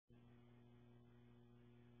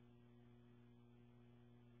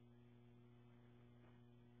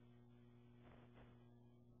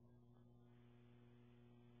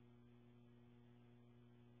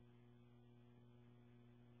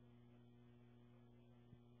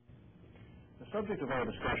subject of our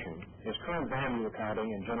discussion is current value accounting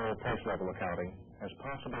and general price level accounting as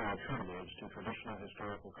possible alternatives to traditional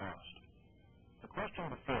historical cost. The question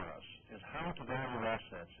before us is how to value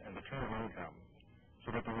assets and determine income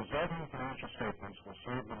so that the resulting financial statements will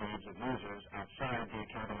serve the needs of users outside the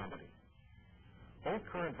accounting entity. Both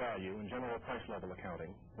current value and general price level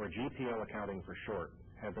accounting, or GPL accounting for short,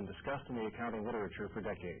 have been discussed in the accounting literature for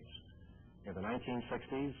decades. In the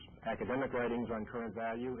 1960s, academic writings on current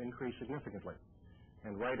value increased significantly,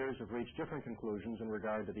 and writers have reached different conclusions in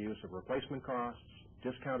regard to the use of replacement costs,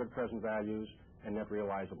 discounted present values, and net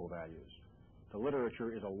realizable values. The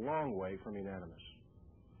literature is a long way from unanimous.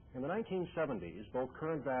 In the 1970s, both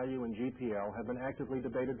current value and GPL have been actively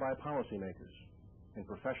debated by policymakers in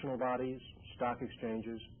professional bodies, stock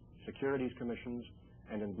exchanges, securities commissions,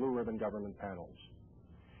 and in blue ribbon government panels.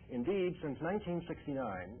 Indeed, since 1969,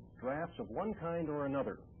 drafts of one kind or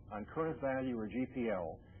another on current value or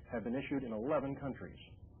GPL have been issued in 11 countries.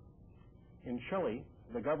 In Chile,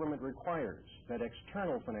 the government requires that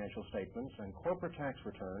external financial statements and corporate tax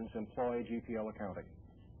returns employ GPL accounting,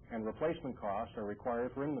 and replacement costs are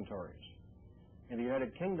required for inventories. In the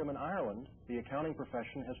United Kingdom and Ireland, the accounting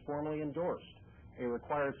profession has formally endorsed a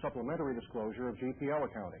required supplementary disclosure of GPL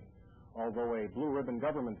accounting, although a blue ribbon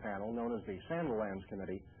government panel known as the Sandilands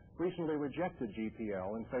Committee recently rejected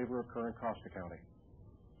GPL in favor of current cost accounting.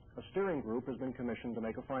 A steering group has been commissioned to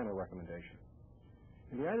make a final recommendation.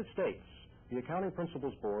 In the United States, the Accounting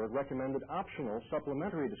Principles Board recommended optional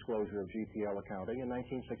supplementary disclosure of GPL accounting in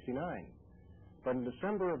 1969. But in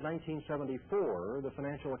December of 1974, the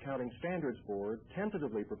Financial Accounting Standards Board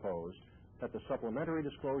tentatively proposed that the supplementary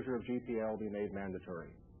disclosure of GPL be made mandatory.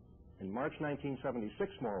 In March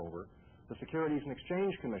 1976, moreover, the Securities and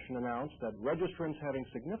Exchange Commission announced that registrants having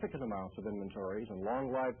significant amounts of inventories and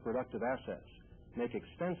long-lived productive assets make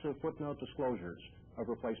extensive footnote disclosures of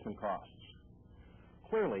replacement costs.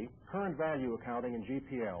 Clearly, current value accounting and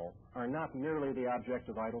GPL are not merely the object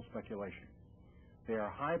of idle speculation. They are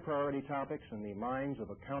high-priority topics in the minds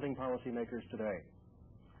of accounting policymakers today.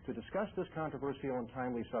 To discuss this controversial and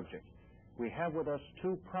timely subject, we have with us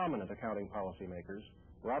two prominent accounting policymakers,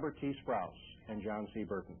 Robert T. Sprouse and John C.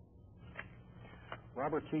 Burton.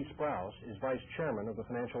 Robert T. Sprouse is Vice Chairman of the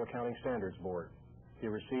Financial Accounting Standards Board. He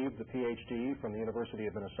received the Ph.D. from the University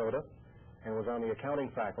of Minnesota and was on the accounting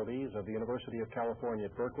faculties of the University of California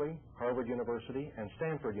at Berkeley, Harvard University, and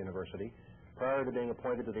Stanford University prior to being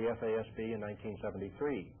appointed to the FASB in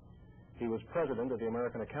 1973. He was president of the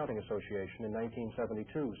American Accounting Association in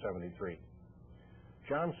 1972-73.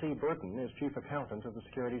 John C. Burton is Chief Accountant of the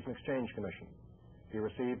Securities and Exchange Commission. He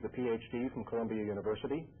received the Ph.D. from Columbia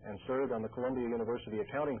University and served on the Columbia University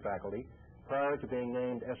accounting faculty prior to being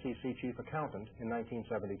named SEC Chief Accountant in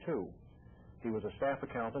 1972. He was a staff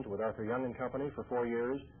accountant with Arthur Young & Company for 4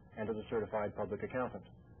 years and as a certified public accountant.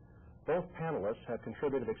 Both panelists have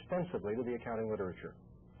contributed extensively to the accounting literature.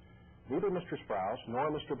 Neither Mr. Sprouse nor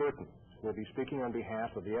Mr. Burton will be speaking on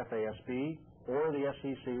behalf of the FASB or the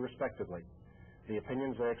SEC, respectively. The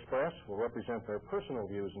opinions they express will represent their personal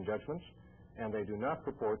views and judgments, and they do not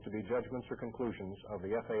purport to be judgments or conclusions of the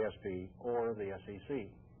FASB or the SEC.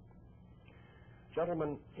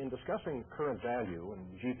 Gentlemen, in discussing current value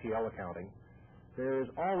and GPL accounting, there is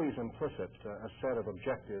always implicit a set of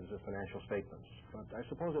objectives of financial statements. But I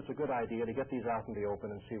suppose it's a good idea to get these out in the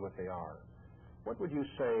open and see what they are. What would you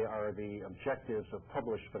say are the objectives of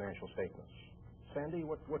published financial statements? Sandy,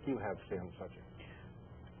 what do you have to say on the subject?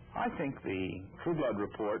 I think the True Blood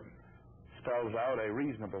report spells out a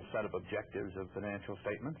reasonable set of objectives of financial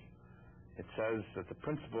statements. It says that the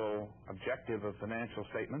principal objective of financial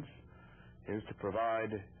statements is to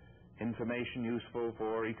provide information useful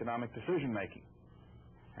for economic decision-making.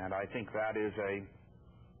 And I think that is a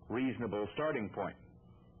reasonable starting point.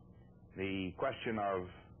 The question of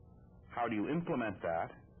how do you implement that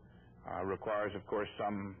requires, of course,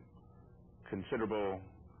 some considerable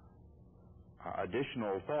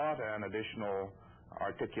additional thought and additional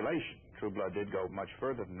articulation. True Blood did go much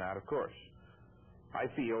further than that, of course. I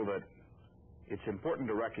feel that it's important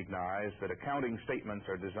to recognize that accounting statements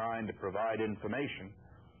are designed to provide information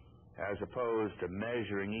as opposed to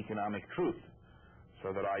measuring economic truth,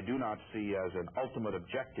 so that I do not see as an ultimate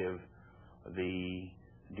objective the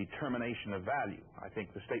determination of value. I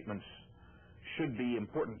think the statements should be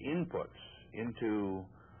important inputs into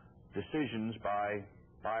decisions by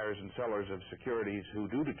buyers and sellers of securities who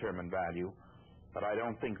do determine value, but I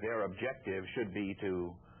don't think their objective should be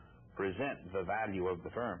to present the value of the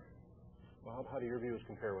firm. Well, how do your views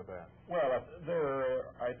compare with that? Well, there,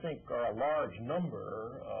 I think, are a large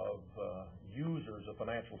number of users of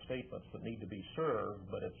financial statements that need to be served,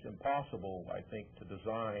 but it's impossible, I think, to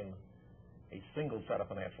design a single set of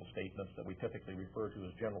financial statements that we typically refer to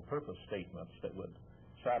as general purpose statements that would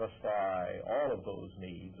satisfy all of those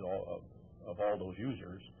needs of all those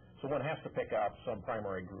users. So one has to pick out some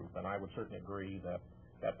primary group, and I would certainly agree that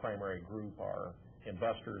that primary group are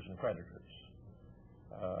investors and creditors.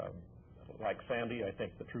 Like Sandy, I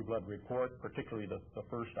think the True Blood report, particularly the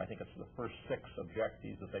first 6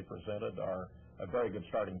 objectives that they presented, are a very good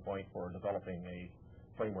starting point for developing a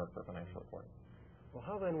framework for financial reporting. Well,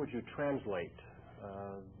 how then would you translate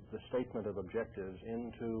the statement of objectives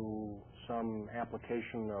into some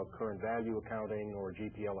application of current value accounting or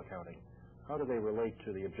GPL accounting? How do they relate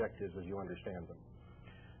to the objectives as you understand them?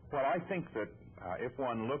 Well, I think that if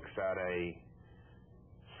one looks at a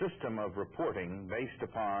system of reporting based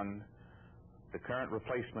upon the current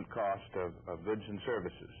replacement cost of goods and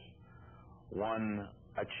services, one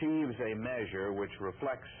achieves a measure which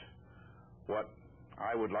reflects what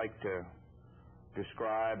I would like to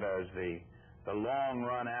describe as the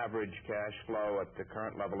long-run average cash flow at the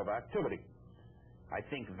current level of activity. I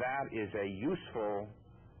think that is a useful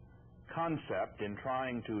concept in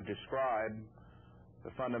trying to describe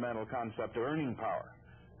the fundamental concept of earning power.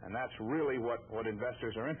 And that's really what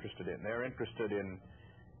investors are interested in. They're interested in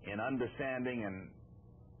understanding and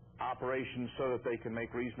operations so that they can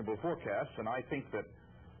make reasonable forecasts. And I think that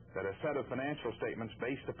a set of financial statements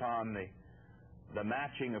based upon the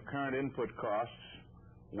matching of current input costs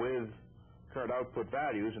with current output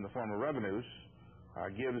values in the form of revenues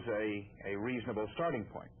gives a reasonable starting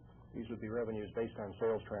point. These would be revenues based on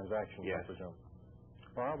sales transactions, yes. I presume.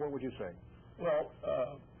 Bob, what would you say? Well,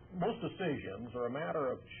 most decisions are a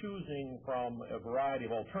matter of choosing from a variety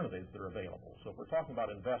of alternatives that are available. So if we're talking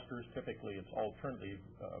about investors, typically it's alternative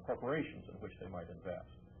corporations in which they might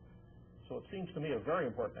invest. So it seems to me a very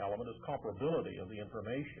important element is comparability of the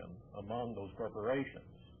information among those corporations.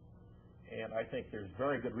 And I think there's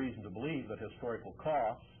very good reason to believe that historical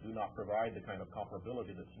costs do not provide the kind of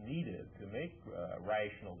comparability that's needed to make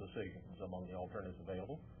rational decisions among the alternatives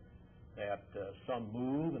available, that some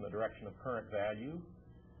move in the direction of current value,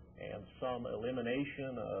 and some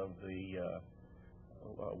elimination of the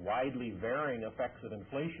widely varying effects of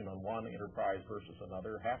inflation on one enterprise versus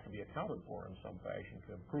another have to be accounted for in some fashion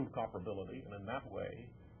to improve comparability and in that way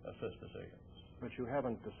assist decisions. But you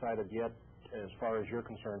haven't decided yet, as far as you're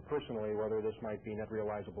concerned personally, whether this might be net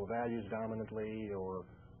realizable values dominantly or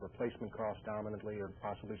replacement cost dominantly or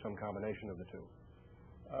possibly some combination of the two.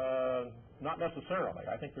 Not necessarily.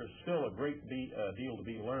 I think there's still a great deal to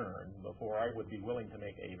be learned before I would be willing to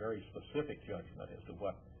make a very specific judgment as to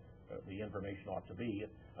what the information ought to be,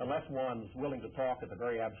 unless one's willing to talk at the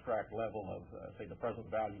very abstract level of, say, the present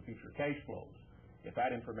value future cash flows. If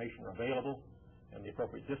that information are available and the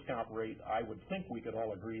appropriate discount rate, I would think we could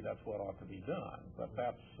all agree that's what ought to be done. But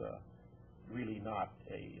that's really not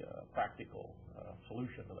a practical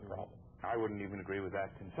solution to the problem. I wouldn't even agree with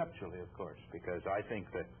that conceptually, of course, because I think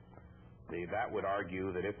that that would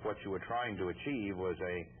argue that if what you were trying to achieve was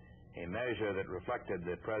a measure that reflected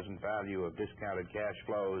the present value of discounted cash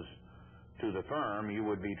flows to the firm, you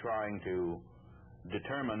would be trying to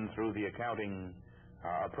determine through the accounting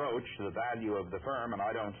approach the value of the firm, and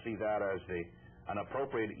I don't see that as an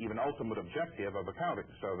appropriate, even ultimate objective of accounting,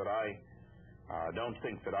 so that I don't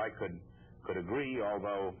think that I could agree,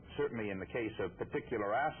 although certainly in the case of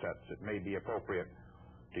particular assets it may be appropriate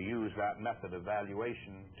to use that method of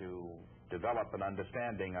valuation to develop an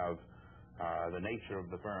understanding of the nature of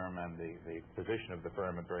the firm and the position of the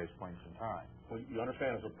firm at various points in time. Well, you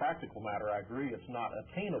understand, as a practical matter, I agree it's not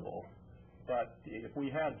attainable, but if we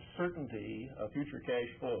had certainty of future cash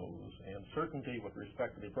flows and certainty with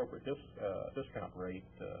respect to the appropriate discount rate,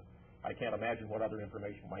 I can't imagine what other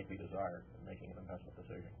information might be desired in making an investment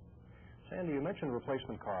decision. Sandy, you mentioned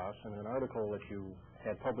replacement costs in an article that you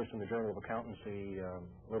had published in the Journal of Accountancy a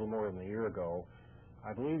little more than a year ago.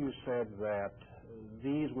 I believe you said that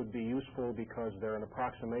these would be useful because they're an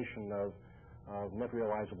approximation of net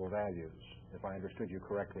realizable values, if I understood you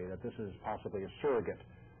correctly, that this is possibly a surrogate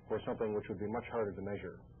for something which would be much harder to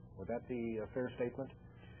measure. Would that be a fair statement?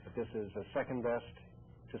 That this is a second best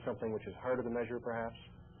to something which is harder to measure, perhaps?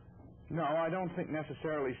 No, I don't think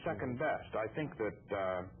necessarily second best. I think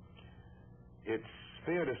that it's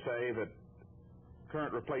fair to say that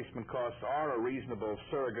current replacement costs are a reasonable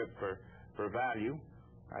surrogate for value.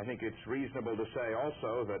 I think it's reasonable to say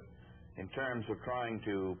also that in terms of trying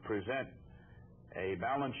to present a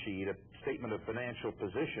balance sheet, a statement of financial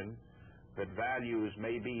position, that values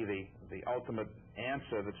may be the ultimate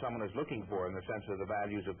answer that someone is looking for in the sense of the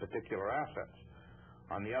values of particular assets.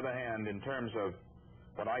 On the other hand, in terms of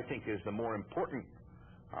what I think is the more important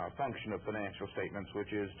function of financial statements,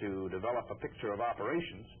 which is to develop a picture of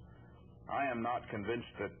operations, I am not convinced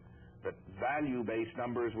that value-based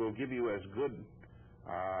numbers will give you as good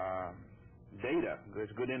data, as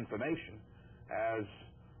good information, as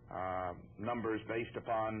numbers based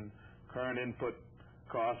upon current input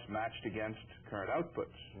costs matched against current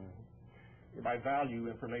outputs. Mm-hmm. By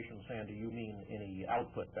value information, Sandy, you mean any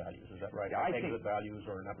output values, is that right? Yeah, exit values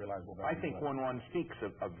or not realizable values? I think when one speaks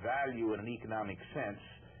of value in an economic sense,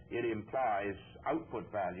 it implies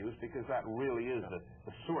output values, because that really is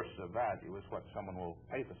the source of value, is what someone will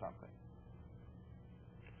pay for something.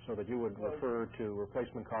 So that you would refer to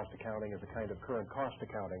replacement cost accounting as a kind of current cost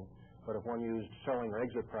accounting, but if one used selling or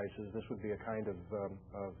exit prices, this would be a kind of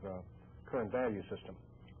current value system.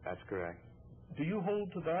 That's correct. Do you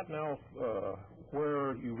hold to that now,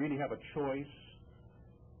 where you really have a choice,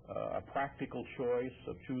 a practical choice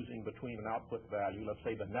of choosing between an output value, let's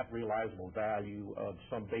say the net realizable value of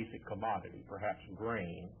some basic commodity, perhaps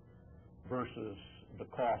grain, versus the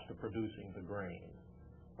cost of producing the grain?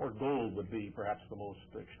 Or gold would be perhaps the most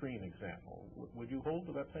extreme example. Would you hold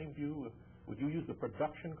to that same view? Would you use the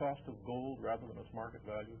production cost of gold rather than its market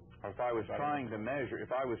value? If I was trying to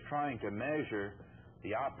measure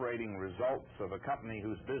the operating results of a company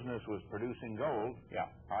whose business was producing gold,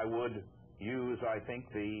 I would use, I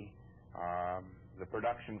think, the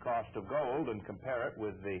production cost of gold and compare it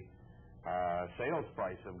with the sales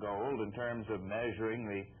price of gold in terms of measuring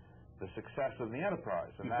the success of the enterprise.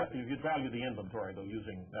 And you'd value the inventory, though,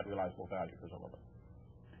 using net realizable value, presumably.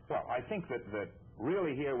 Well, I think that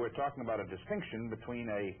really here we're talking about a distinction between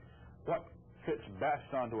what fits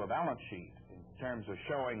best onto a balance sheet in terms of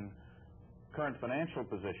showing current financial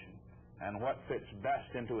position, and what fits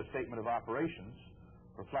best into a statement of operations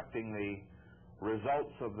reflecting the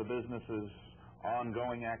results of the business's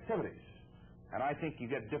ongoing activities. And I think you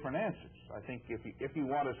get different answers. I think if you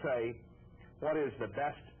want to say what is the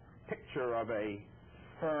best picture of a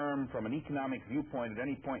firm from an economic viewpoint at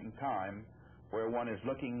any point in time, where one is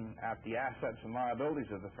looking at the assets and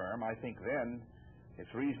liabilities of the firm, I think then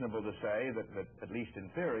it's reasonable to say that at least in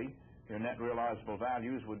theory, your net realizable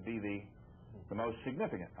values would be the most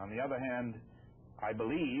significant. On the other hand, I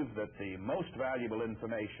believe that the most valuable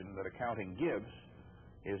information that accounting gives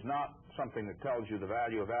is not something that tells you the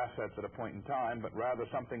value of assets at a point in time, but rather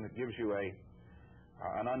something that gives you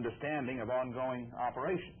an understanding of ongoing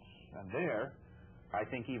operations. And there, I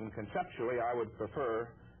think even conceptually, I would prefer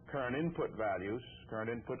current input values, current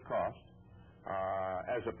input cost,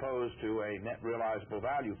 as opposed to a net realizable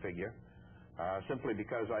value figure, simply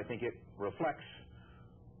because I think it reflects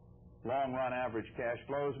long-run average cash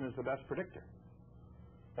flows and is the best predictor.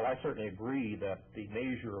 Well, I certainly agree that the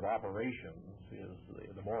measure of operations is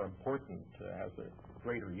the more important, has a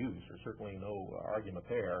greater use. There's certainly no argument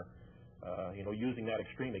there. Using that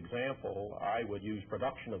extreme example, I would use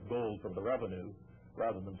production of gold from the revenue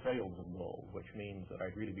rather than sales of gold, which means that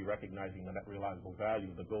I'd really be recognizing the net realizable value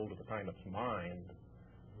of the gold at the time it's mined,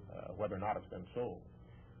 whether or not it's been sold.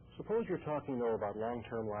 Suppose you're talking, though, about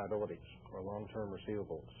long-term liabilities or long-term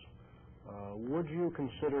receivables. Would you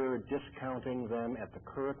consider discounting them at the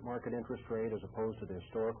current market interest rate as opposed to the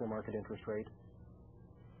historical market interest rate?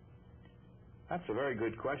 That's a very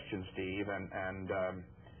good question, Steve, and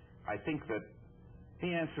I think that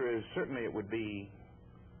the answer is certainly it would be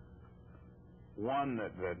one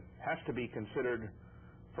that has to be considered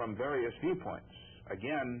from various viewpoints.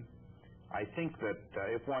 Again, I think that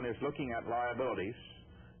if one is looking at liabilities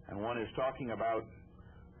and one is talking about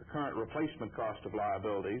the current replacement cost of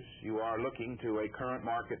liabilities, you are looking to a current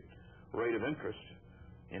market rate of interest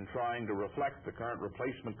in trying to reflect the current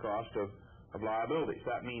replacement cost of liabilities.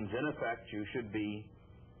 That means, in effect, you should be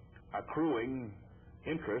accruing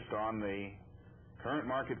interest on the current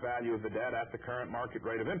market value of the debt at the current market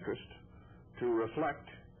rate of interest to reflect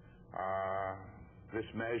this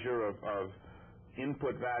measure of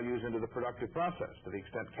input values into the productive process. To the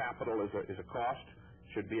extent capital is a cost,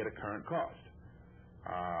 should be at a current cost.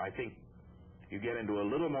 I think you get into a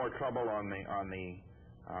little more trouble on the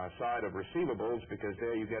side of receivables, because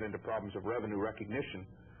there you get into problems of revenue recognition,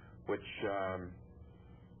 which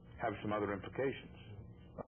have some other implications.